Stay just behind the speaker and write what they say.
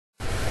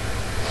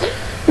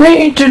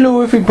Right,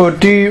 hello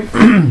everybody.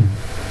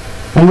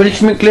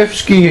 Welsh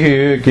McGlaughski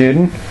here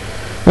again.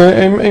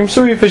 I'm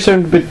sorry if I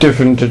sound a bit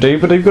different today,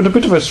 but I've got a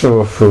bit of a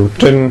sore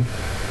throat, and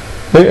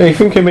I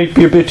think I might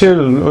be a bit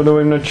ill, although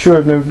I'm not sure.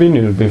 I've never been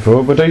ill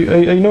before, but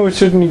I know I've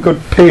certainly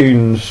got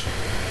pains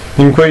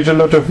in quite a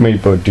lot of my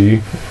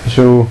body,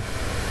 so,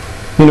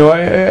 you know,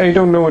 I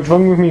don't know what's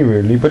wrong with me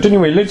really, but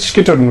anyway, let's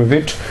get on with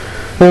it.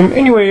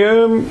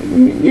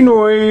 You know,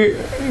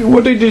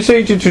 what I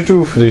decided to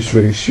do for this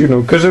race, you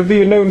know, because of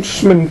the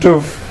announcement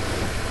of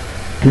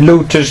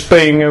Lotus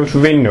buying out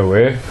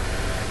Renault,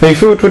 I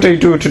thought what I'd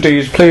do today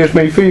is play as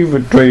my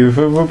favourite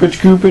driver, Robert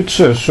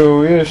Kubica.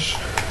 So yes,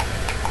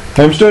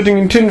 I'm starting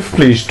in 10th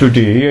place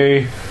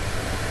today. I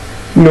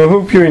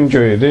hope you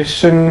enjoy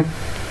this, and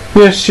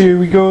yes, here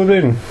we go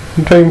then.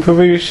 Time for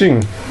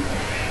racing.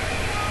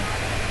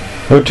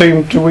 Or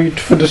time to wait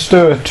for the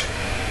start.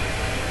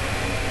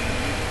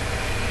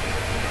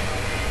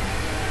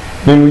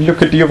 Then we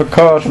look at the other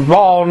cars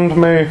around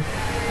me.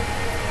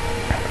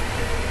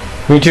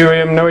 Right, here I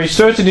am now. I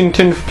started in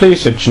 10th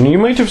place actually. You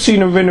might have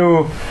seen a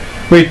Renault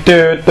right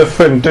there at the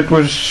front. That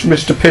was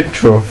Mr.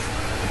 Petrov,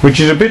 which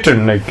is a bit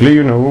unlikely,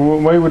 you know.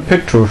 Why would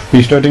Petrov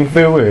be starting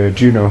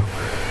third, you know?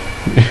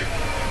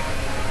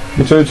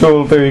 It's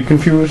all very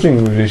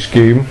confusing with this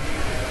game.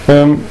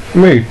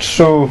 Right,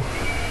 so...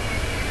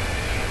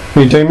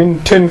 Right, I'm in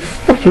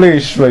 10th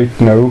place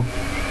right now.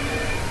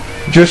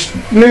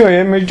 There I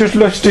am. I just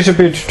lost it a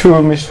bit to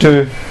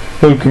Mr.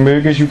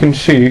 Hulkenberg, as you can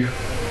see.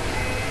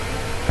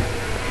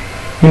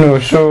 You know,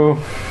 so...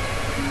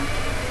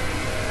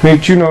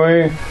 Right,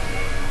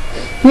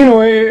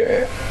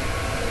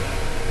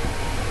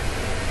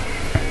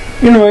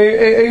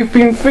 I've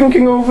been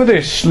thinking over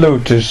this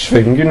Lotus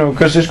thing, you know,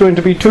 because there's going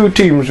to be 2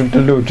 teams with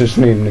the Lotus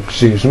name next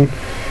season.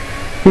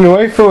 You know,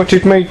 I thought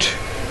it might...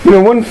 You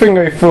know, one thing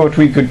I thought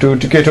we could do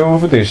to get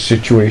over this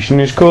situation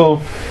is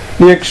call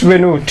the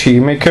ex-Renault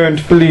team. I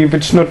can't believe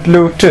it's not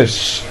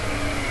Lotus.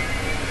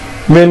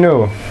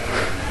 Renault.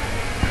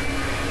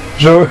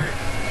 So,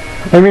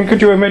 I mean,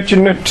 could you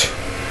imagine that?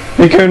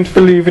 I can't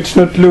believe it's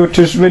not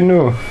Lotus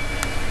Renault.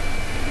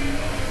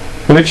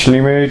 Well,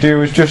 actually, my idea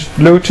was just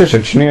Lotus,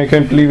 actually. I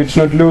can't believe it's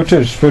not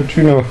Lotus, but,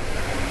 you know.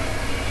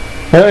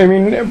 I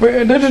mean,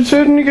 that'd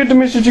certainly get the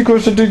message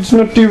across that it's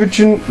not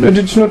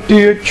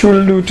the actual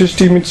Lotus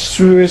team, it's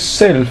through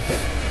itself,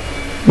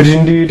 but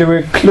indeed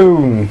a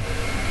clone.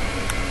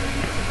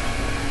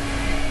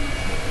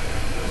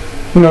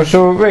 You know,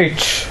 so,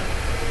 right,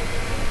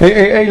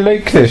 I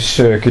like this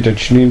circuit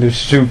actually, the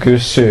Suzuka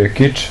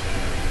circuit,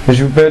 as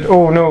you bet.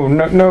 Oh no,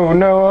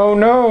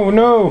 oh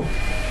no!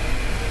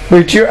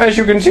 Right, as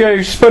you can see,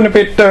 I spun a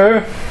bit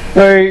there.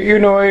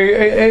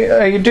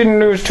 I didn't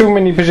lose too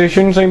many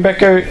positions. I'm back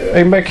here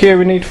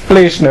in 8th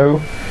place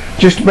now.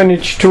 Just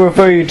managed to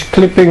avoid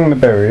clipping the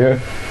barrier.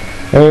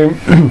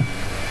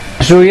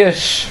 So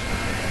yes,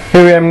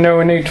 here I am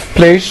now in 8th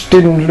place.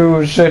 Didn't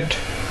lose that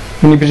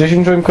many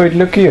positions, so I'm quite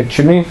lucky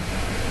actually.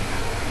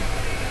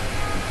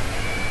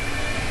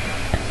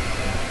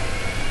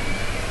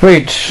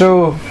 Right,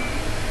 so...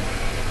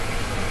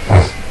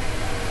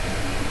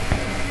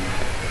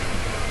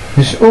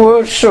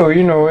 So,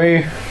 you know,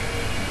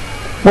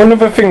 one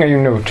other thing I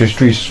noticed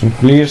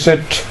recently is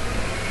that,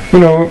 you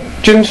know,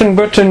 Jenson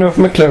Button of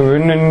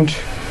McLaren and,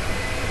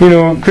 you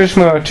know, Chris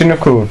Martin of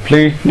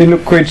Coldplay, they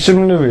look quite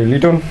similar really,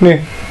 don't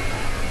they?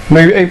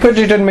 I put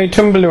it on my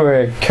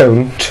Tumblr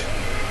account.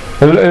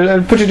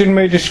 I'll put it in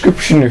my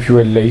description if you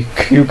would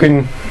like. You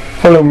can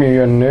follow me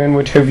on there and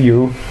what have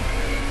you.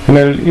 And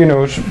I'll, you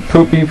know,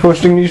 be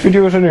posting these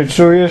videos on it,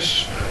 so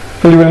yes,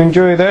 well, you will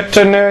enjoy that.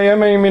 And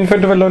I'm in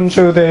front of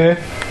Alonso there.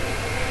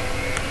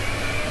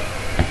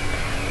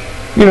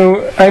 You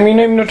know, I mean,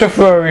 I'm not a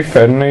Ferrari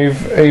fan.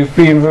 I've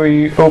been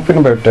very open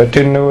about that.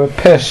 I know a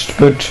pest,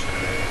 but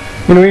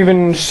you know,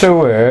 even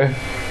so,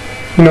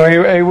 you know,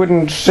 I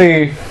wouldn't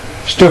say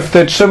stuff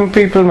that some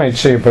people might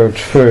say about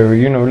Ferrari.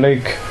 You know,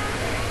 like,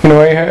 you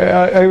know,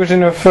 I was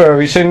in a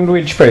Ferrari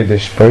sandwich by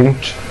this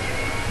point.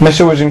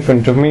 Massa was in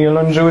front of me,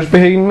 Alonso was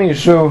behind me.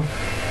 So,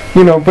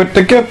 you know, but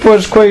the gap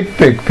was quite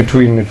big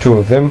between the two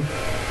of them.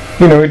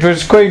 You know, it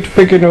was quite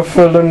big enough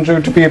for Alonso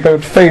to be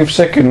about 5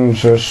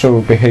 seconds or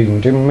so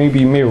behind him,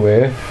 maybe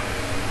midway,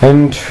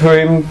 and for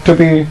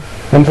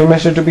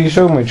Massa to be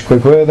so much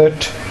quicker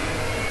that,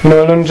 you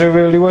know, Alonso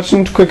really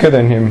wasn't quicker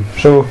than him.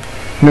 So,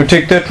 you know,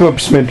 take that, Rob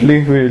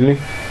Smedley, really.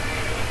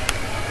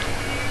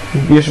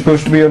 You're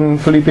supposed to be on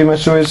Felipe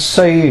Massa's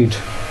side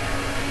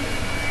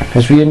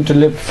as we enter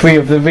lap 3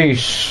 of the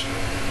race.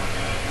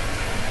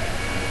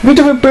 Bit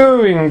of a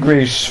boring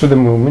race for the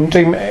moment.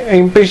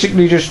 I'm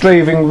basically just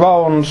driving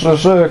round the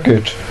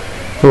circuit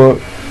for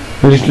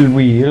a little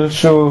while,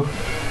 so,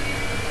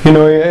 you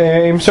know,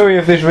 I'm sorry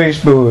if this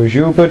race bores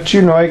you, but,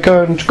 you know, I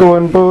can't go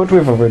on board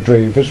with other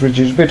drivers, which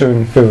is a bit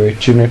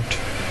unfortunate.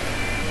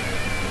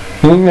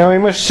 Now, I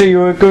must say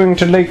you are going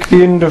to like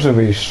the end of the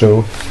race,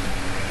 though,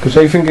 because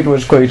I think it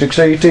was quite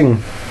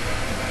exciting.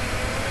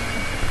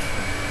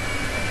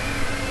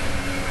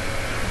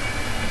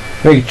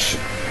 Right.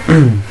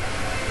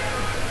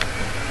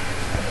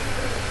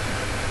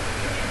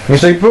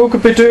 Yes, I broke a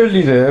bit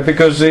early there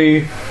because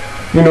I'd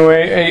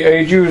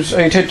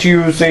had to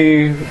use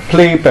a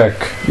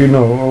playback,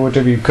 or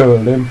whatever you call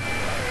them,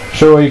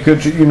 so I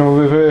could,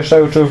 reverse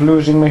out of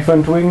losing my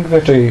front wing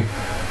that I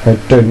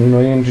had done.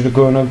 I ended up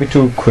going a bit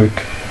too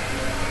quick.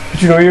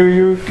 But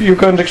you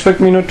can't expect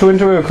me not to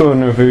enter a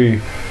corner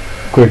very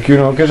quick,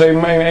 because I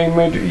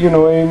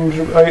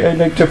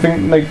like to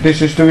think like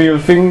this is the real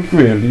thing,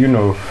 really,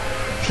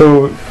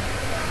 So,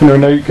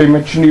 like I'm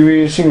actually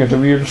racing at a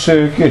real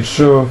circuit,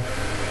 so,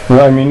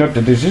 well, I mean, not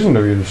that this isn't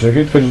a real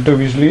circuit, because it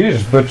obviously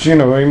is, but,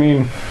 I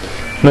mean,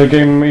 like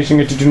I'm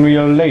racing it in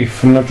real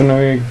life, and not in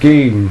a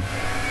game.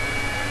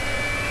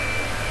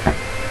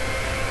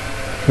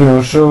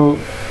 So,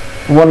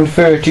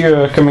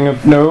 130 coming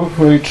up now,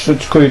 right,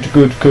 that's quite a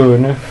good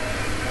corner.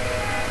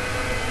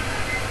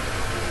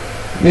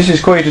 This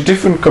is quite a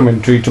different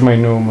commentary to my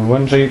normal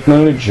ones, I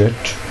acknowledge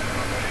it.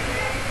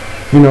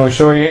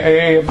 So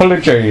I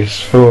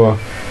apologise for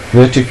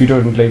that if you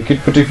don't like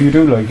it, but if you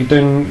do like it,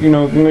 then,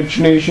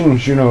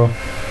 congratulations, I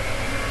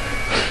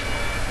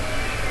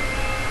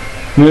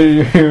don't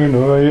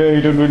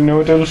really know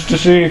what else to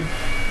say.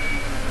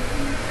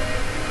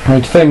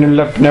 Right, final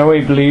lap now,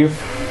 I believe.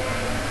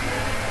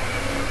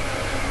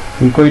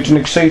 And quite an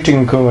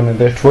exciting corner,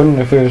 that one,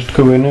 the first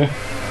corner.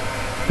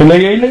 And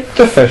I like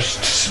the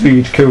fast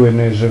speed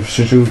corners of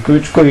Suzuka,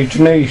 it's quite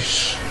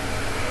nice.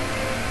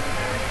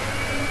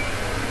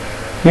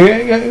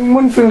 Yeah,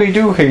 one thing I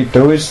do hate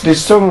though is the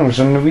songs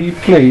on the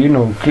replay,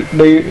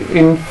 they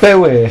in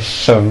Bowie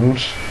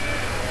songs,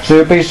 so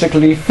they're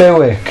basically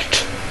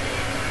Bowicked.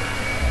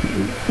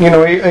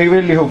 I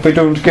really hope I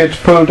don't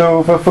get pulled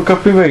over for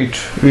copyright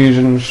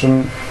reasons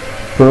and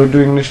for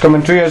doing this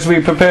commentary as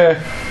we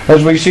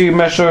see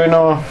Massa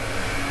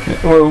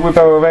with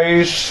our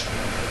eyes,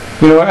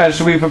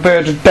 as we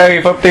prepare to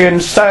dive up the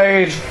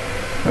inside.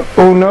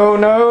 Oh no,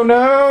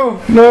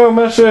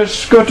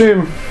 Massa's got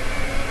him.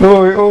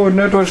 Oh,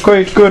 that was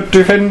quite good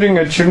defending,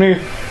 actually.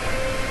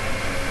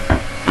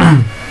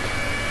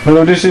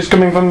 Although this is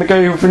coming from the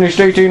guy who finished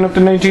 18 of the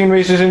 19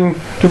 races in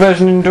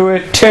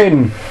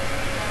 2010.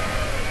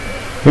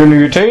 He only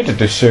retired at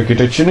this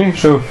circuit, actually,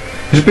 so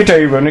it's a bit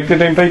ironic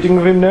that I'm fighting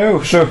with him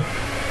now, so.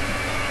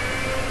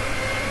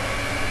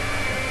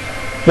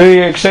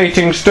 Very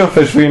exciting stuff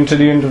as we enter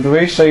the end of the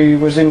race. I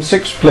was in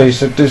 6th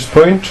place at this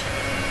point.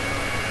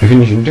 I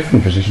finished in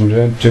different positions,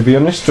 to be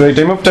honest. Right,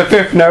 I'm up to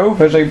 5th now,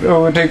 as I've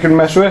overtaken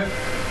Massa.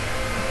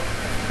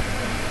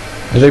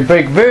 As I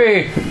brake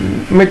very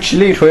much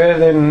later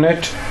than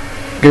that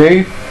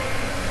guy.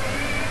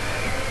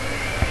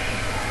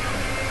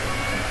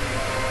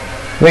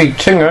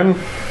 Wait, hang on.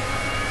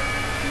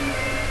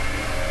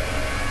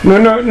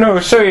 No,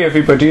 sorry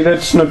everybody,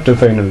 that's not the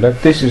final lap,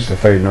 this is the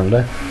final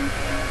lap.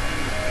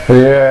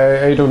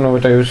 I don't know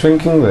what I was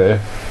thinking there.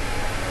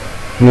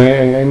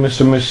 I must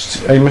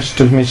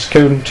have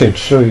miscounted,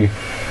 sorry.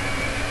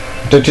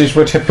 That is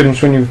what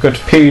happens when you've got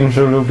pains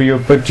all over your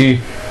body.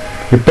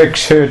 Your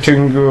back's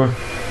hurting, your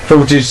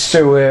throat is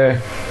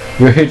sore,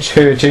 your head's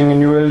hurting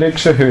and your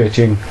legs are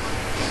hurting.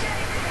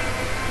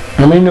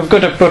 I mean, I've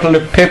got a bottle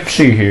of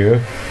Pepsi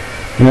here.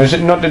 Is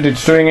it not that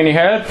it's doing any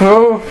help,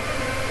 though?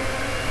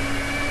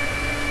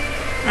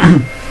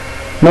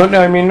 Not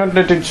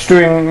that it's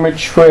doing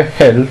much for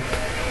help.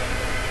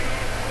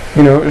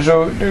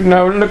 So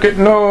now look at,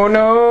 no,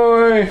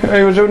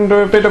 I was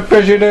under a bit of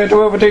pressure there to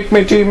overtake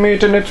my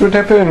teammate and that's what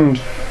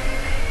happened.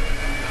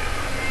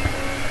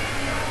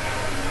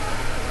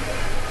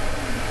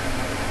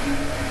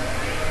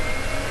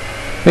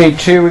 Right,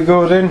 here we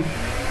go then.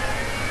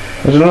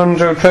 As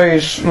Alonso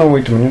tries, no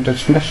wait a minute,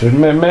 that's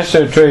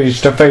Massa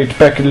tries to fight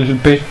back a little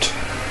bit.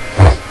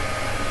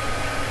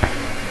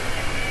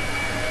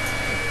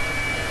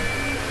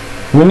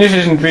 I mean, this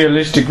isn't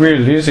realistic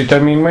really, is it? I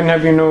mean, when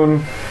have you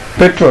known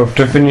Petrov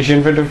to finish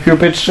in front of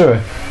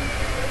Kubica?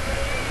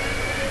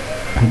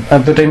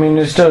 But I mean,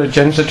 there's still a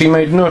chance that he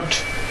might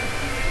not.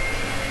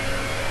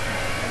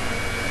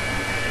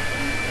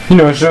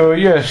 So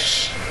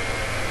yes.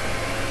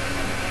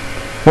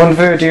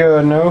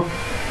 130 now.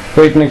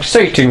 Quite an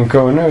exciting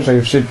corner, as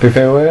I've said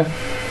before.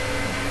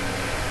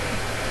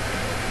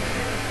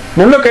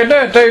 Now look at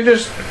that, I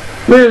just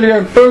really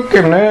outbroke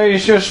him there.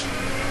 He's just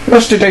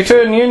lost it. I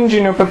turned the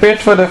engine up a bit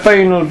for the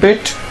final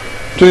bit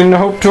in the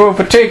hope to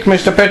overtake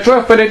Mr.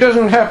 Petrov, but it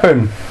doesn't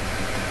happen.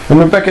 And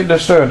we're back at the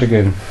start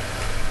again.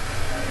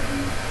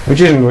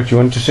 Which isn't what you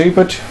want to see,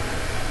 but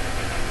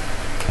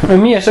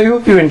yes, I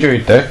hope you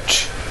enjoyed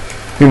that.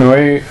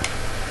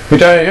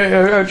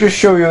 I'll just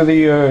show you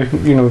the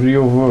the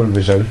overall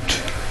result.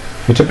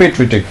 It's a bit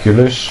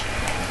ridiculous.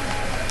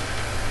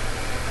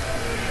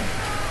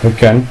 I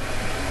can.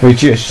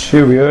 Wait, yes,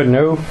 here we are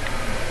now.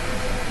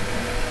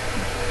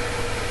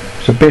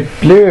 It's a bit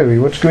blurry,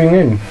 what's going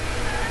on?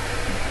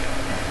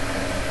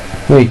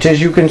 Wait,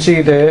 as you can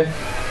see there,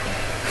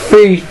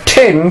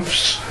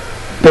 3/10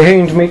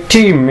 behind my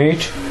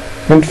teammate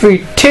and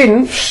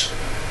 3/10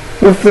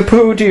 of the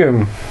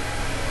podium.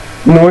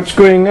 What's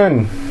going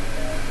on?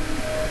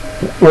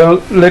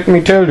 Well, let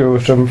me tell you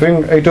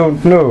something, I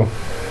don't know.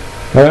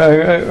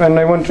 And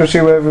I want to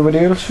see where everybody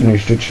else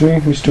finished, actually.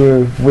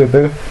 Mr.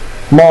 Webber.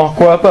 Mark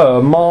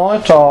Webber.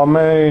 Marta,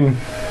 man.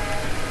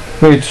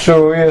 Right,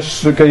 so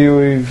yes, the guy who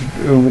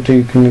we've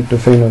overtaken at the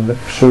final lap.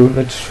 So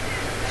let's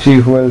see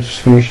who else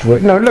finished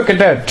what. Now look at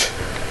that.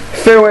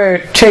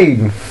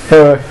 4:10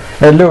 for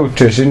a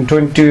Lotus in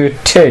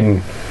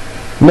 2010.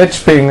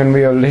 That's being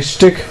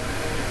unrealistic.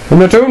 And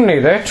not only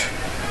that,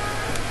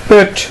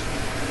 but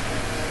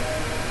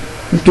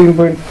 15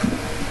 point...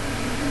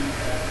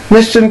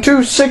 less than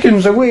 2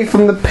 seconds away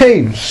from the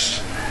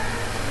pace.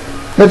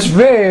 That's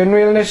very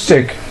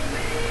unrealistic.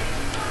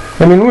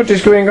 I mean, what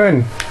is going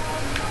on?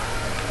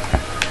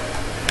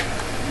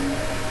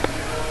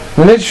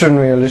 And it's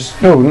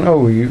unrealistic.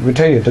 No, he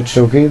retired. That's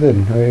okay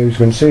then. I was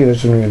going to say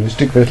that's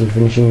unrealistic. Vettel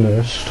finishing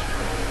last.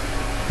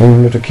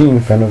 I'm not a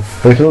keen fan of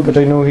Vettel, but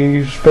I know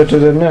he's better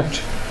than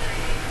that.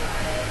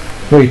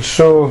 Right,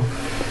 so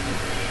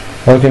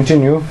I'll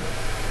continue.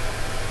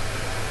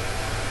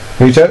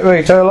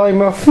 Right,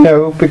 I'm off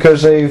now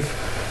because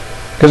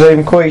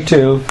I'm quite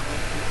ill.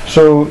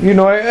 So, you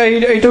know,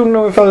 I don't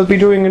know if I'll be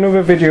doing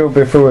another video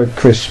before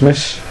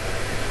Christmas.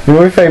 You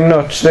know, if I'm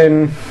not,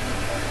 then,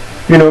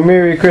 you know,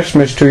 Merry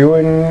Christmas to you,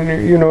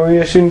 and, you know,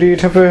 yes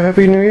indeed, have a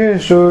Happy New Year.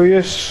 So,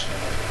 yes,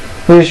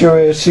 here's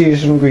your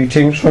season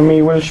greetings from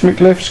me, Welsh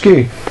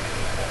McGlaughski.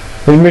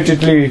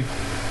 Admittedly,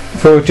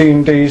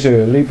 14 days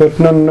early, but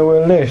none the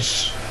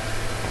less.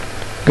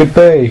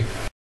 Goodbye.